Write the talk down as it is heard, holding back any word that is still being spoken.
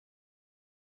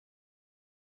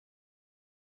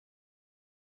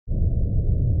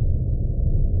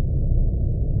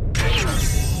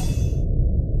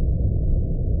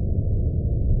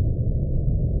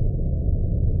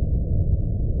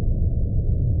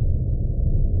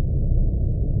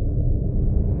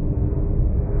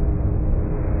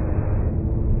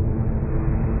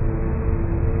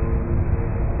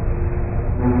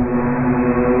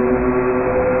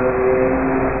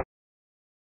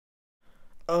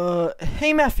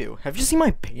Hey Matthew, have you seen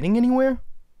my painting anywhere?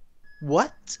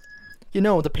 What? You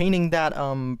know, the painting that,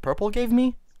 Purple gave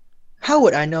me? How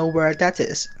would I know where that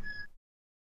is?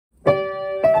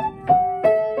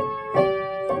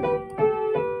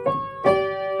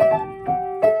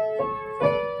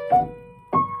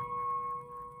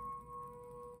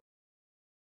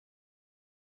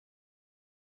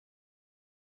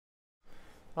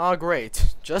 Ah,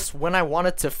 great. Just when I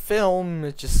wanted to film,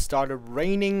 it just started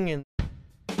raining and...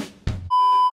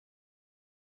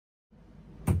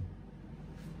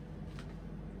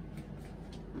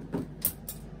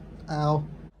 Ow.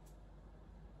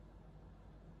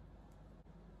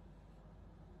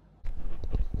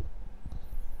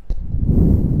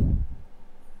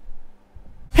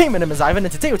 Hey, my name is Ivan,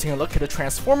 and today we're taking a look at the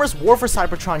Transformers War for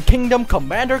Cybertron Kingdom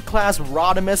Commander Class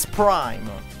Rodimus Prime.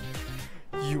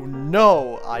 You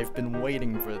know I've been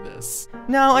waiting for this.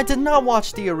 Now, I did not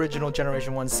watch the original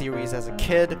Generation 1 series as a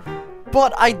kid,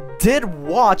 but I did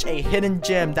watch a hidden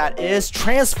gem that is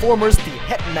Transformers the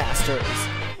Hitmasters,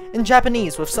 in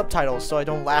Japanese with subtitles so I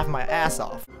don't laugh my ass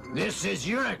off. This is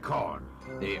Unicorn.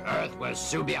 The Earth will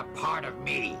soon be a part of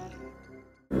me.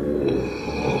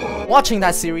 Watching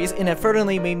that series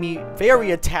inadvertently made me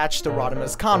very attached to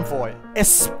Rodimus' convoy,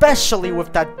 especially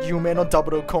with that Yumeno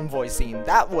Double convoy scene.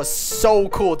 That was so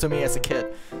cool to me as a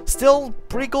kid. Still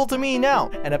pretty cool to me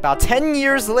now. And about 10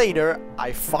 years later,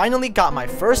 I finally got my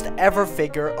first ever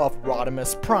figure of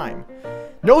Rodimus Prime.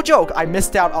 No joke, I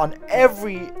missed out on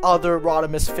every other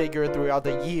Rodimus figure throughout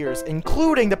the years,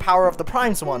 including the Power of the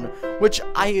Primes one, which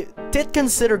I did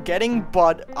consider getting,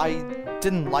 but I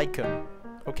didn't like him.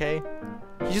 Okay?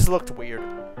 He just looked weird.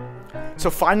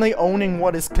 So finally owning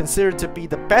what is considered to be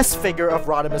the best figure of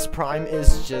Rodimus Prime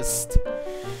is just...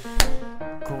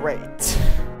 great.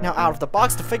 Now out of the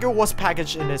box, the figure was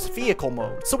packaged in his vehicle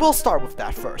mode, so we'll start with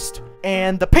that first.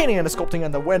 And the painting and the sculpting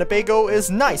on the Winnebago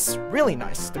is nice, really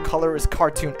nice. The color is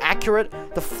cartoon accurate,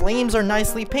 the flames are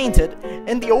nicely painted,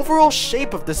 and the overall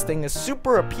shape of this thing is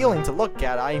super appealing to look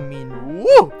at. I mean,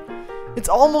 woo! It's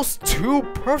almost too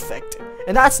perfect,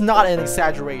 and that's not an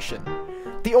exaggeration.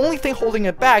 The only thing holding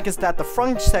it back is that the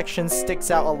front section sticks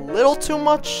out a little too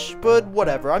much, but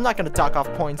whatever, I'm not gonna dock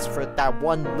off points for that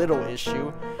one little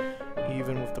issue,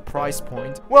 even with the price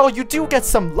point. Well, you do get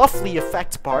some lovely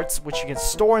effect parts, which you can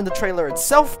store in the trailer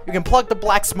itself. You can plug the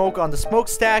black smoke on the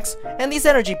smokestacks, and these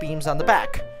energy beams on the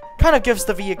back. Kind of gives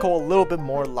the vehicle a little bit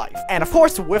more life. And of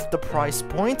course, with the price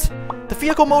point, the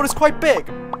vehicle mode is quite big.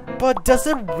 But does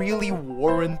it really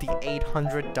warrant the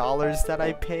 $800 that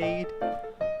I paid?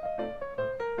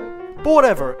 But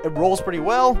whatever, it rolls pretty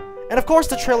well, and of course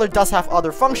the trailer does have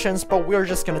other functions, but we're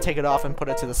just gonna take it off and put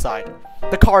it to the side.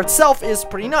 The car itself is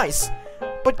pretty nice,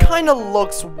 but kinda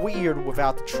looks weird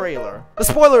without the trailer. The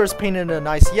spoiler is painted in a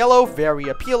nice yellow, very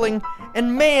appealing,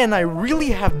 and man, I really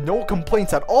have no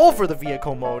complaints at all for the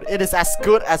vehicle mode. It is as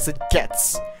good as it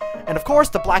gets. And of course,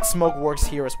 the black smoke works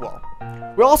here as well.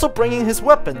 We're also bringing his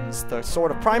weapons. The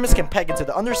Sword of Primus can peg into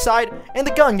the underside, and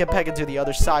the gun can peg into the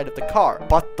other side of the car.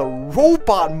 But the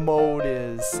robot mode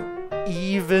is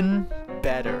even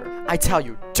better. I tell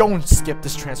you, don't skip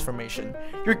this transformation.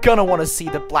 You're gonna want to see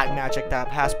the black magic that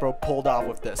Hasbro pulled off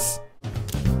with this.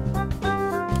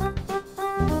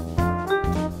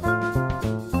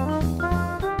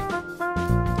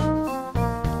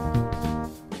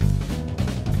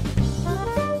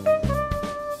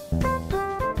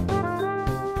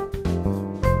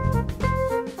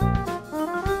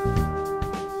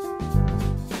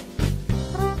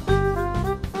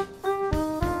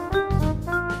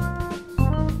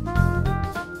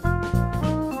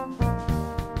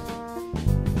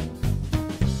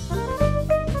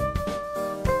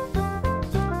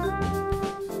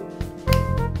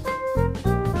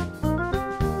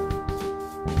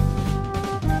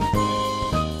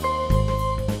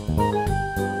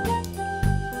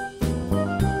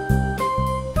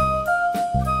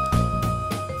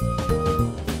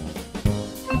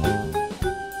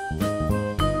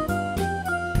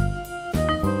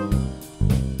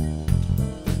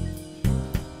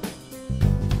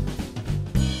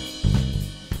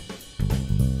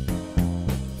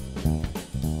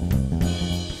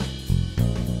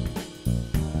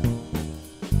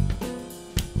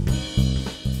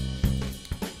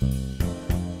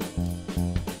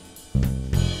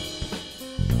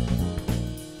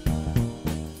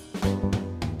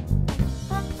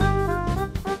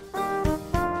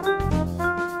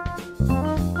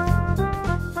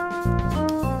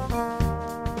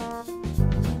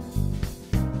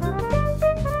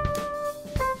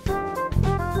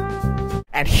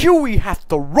 And here we have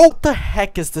the what the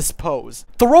heck is this pose?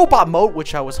 The robot mode,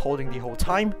 which I was holding the whole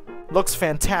time, looks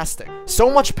fantastic. So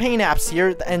much paint apps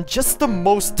here, and just the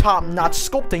most top-notch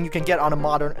sculpting you can get on a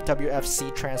modern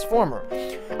WFC transformer.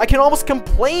 I can almost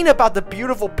complain about the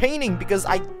beautiful painting because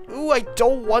I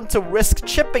don't want to risk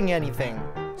chipping anything.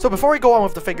 So before we go on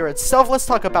with the figure itself, let's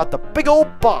talk about the big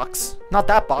old box, not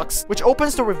that box, which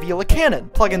opens to reveal a cannon.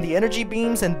 Plug in the energy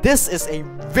beams, and this is a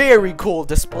very cool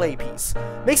display piece.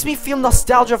 Makes me feel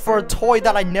nostalgia for a toy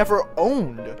that I never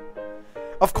owned.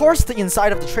 Of course, the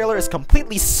inside of the trailer is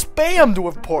completely spammed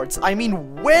with ports. I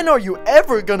mean, when are you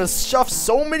ever gonna shove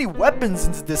so many weapons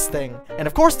into this thing? And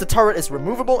of course, the turret is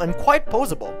removable and quite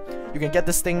posable. You can get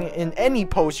this thing in any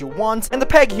pose you want, and the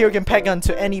peg here can peg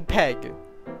onto any peg.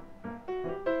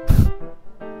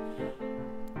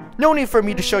 No need for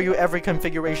me to show you every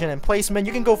configuration and placement,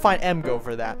 you can go find MGO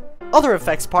for that. Other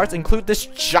effects parts include this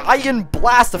giant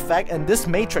blast effect and this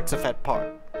matrix effect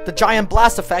part. The giant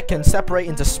blast effect can separate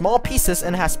into small pieces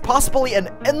and has possibly an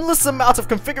endless amount of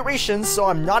configurations, so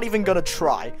I'm not even gonna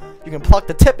try. You can plug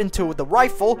the tip into the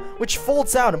rifle, which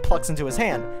folds out and plugs into his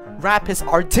hand. Wrap his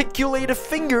articulated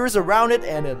fingers around it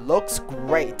and it looks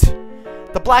great.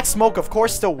 The black smoke of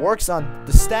course still works on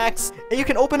the stacks, and you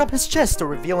can open up his chest to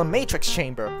reveal a matrix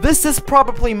chamber. This is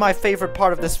probably my favorite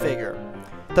part of this figure.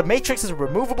 The matrix is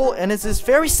removable and it is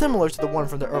very similar to the one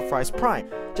from the Earthrise Prime,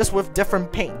 just with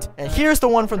different paint. And here's the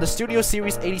one from the Studio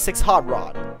Series 86 Hot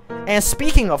Rod. And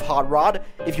speaking of Hot Rod,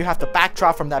 if you have the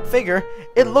backdrop from that figure,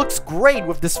 it looks great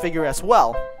with this figure as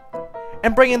well.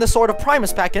 And bringing the Sword of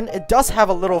Primus back in, it does have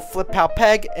a little flip-out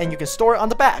peg and you can store it on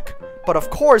the back. But of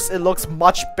course, it looks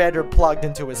much better plugged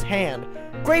into his hand.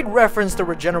 Great reference to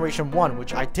Regeneration 1,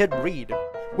 which I did read.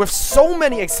 With so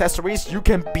many accessories, you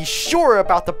can be sure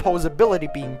about the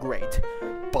posability being great.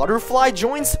 Butterfly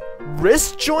joints?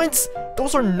 Wrist joints?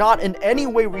 Those are not in any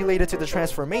way related to the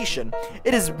transformation.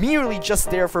 It is merely just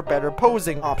there for better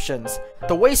posing options.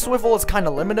 The waist swivel is kinda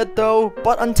limited though,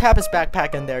 but untap his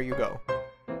backpack and there you go.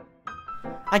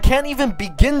 I can't even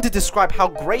begin to describe how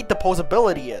great the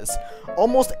posability is.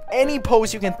 Almost any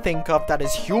pose you can think of that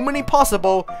is humanly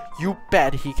possible, you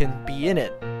bet he can be in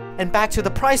it. And back to the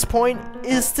price point,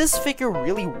 is this figure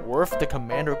really worth the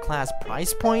Commander class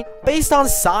price point? Based on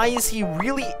size, he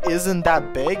really isn't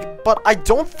that big, but I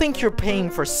don't think you're paying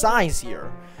for size here.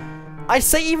 I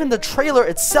say even the trailer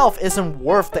itself isn't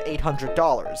worth the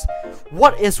 $800.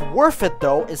 What is worth it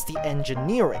though is the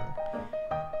engineering.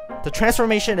 The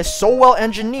transformation is so well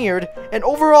engineered, and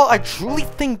overall I truly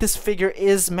think this figure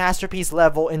is masterpiece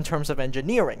level in terms of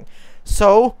engineering.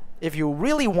 So, if you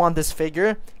really want this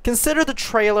figure, consider the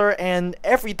trailer and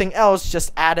everything else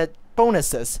just added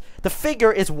bonuses. The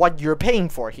figure is what you're paying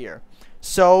for here.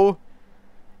 So,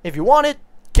 if you want it,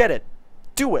 get it.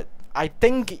 Do it. I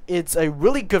think it's a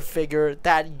really good figure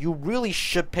that you really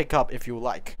should pick up if you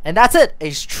like. And that's it,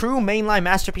 a true mainline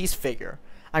masterpiece figure.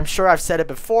 I'm sure I've said it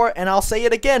before, and I'll say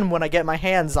it again when I get my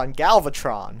hands on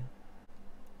Galvatron.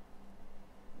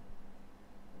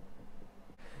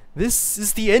 This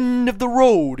is the end of the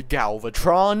road,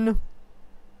 Galvatron.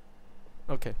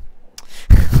 Okay.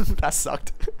 That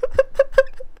sucked.